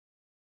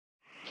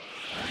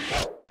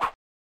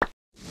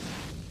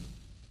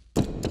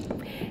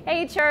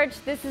Hey church,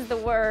 this is The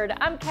Word.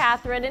 I'm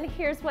Catherine and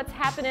here's what's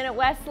happening at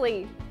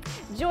Wesley.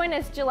 Join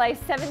us July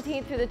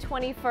 17th through the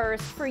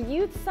 21st for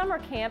Youth Summer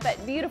Camp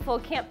at beautiful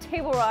Camp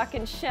Table Rock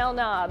in Shell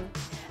Knob.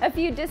 A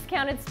few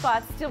discounted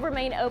spots still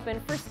remain open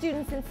for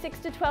students in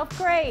 6th to 12th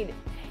grade.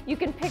 You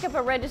can pick up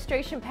a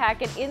registration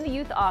packet in the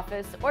youth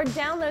office or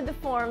download the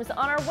forms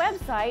on our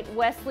website,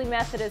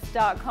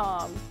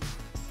 wesleymethodist.com.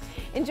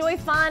 Enjoy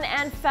fun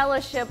and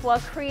fellowship while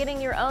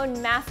creating your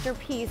own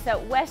masterpiece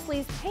at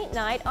Wesley's Paint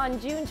Night on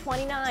June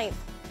 29th.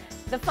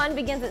 The fun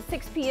begins at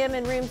 6 p.m.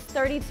 in rooms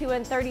 32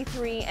 and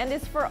 33 and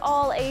is for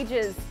all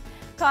ages.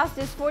 Cost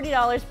is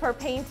 $40 per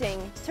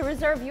painting. To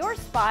reserve your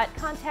spot,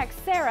 contact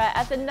Sarah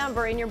at the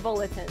number in your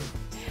bulletin.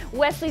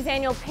 Wesley's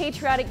annual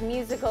Patriotic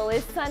Musical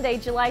is Sunday,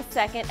 July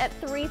 2nd at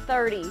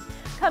 3:30.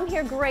 Come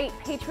hear great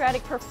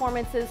patriotic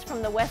performances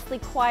from the Wesley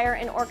Choir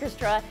and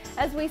Orchestra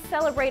as we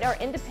celebrate our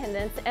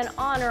independence and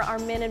honor our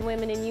men and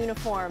women in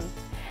uniform.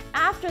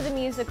 After the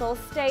musical,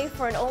 stay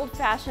for an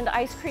old-fashioned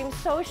ice cream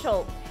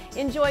social.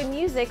 Enjoy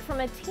music from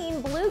a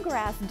teen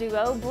bluegrass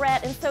duo,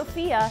 Brett and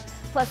Sophia,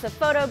 plus a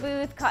photo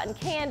booth, cotton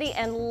candy,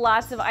 and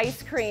lots of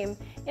ice cream.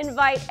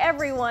 Invite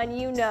everyone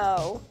you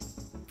know.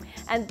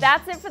 And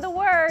that's it for The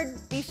Word.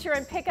 Be sure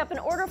and pick up an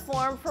order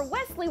form for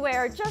Wesley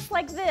wear just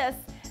like this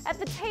at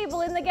the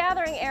table in the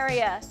gathering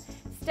area.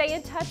 Stay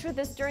in touch with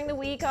us during the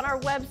week on our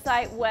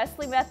website,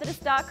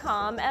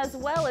 wesleymethodist.com, as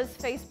well as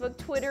Facebook,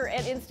 Twitter,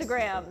 and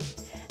Instagram.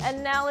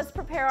 And now let's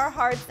prepare our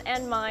hearts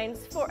and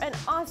minds for an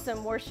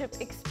awesome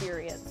worship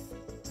experience.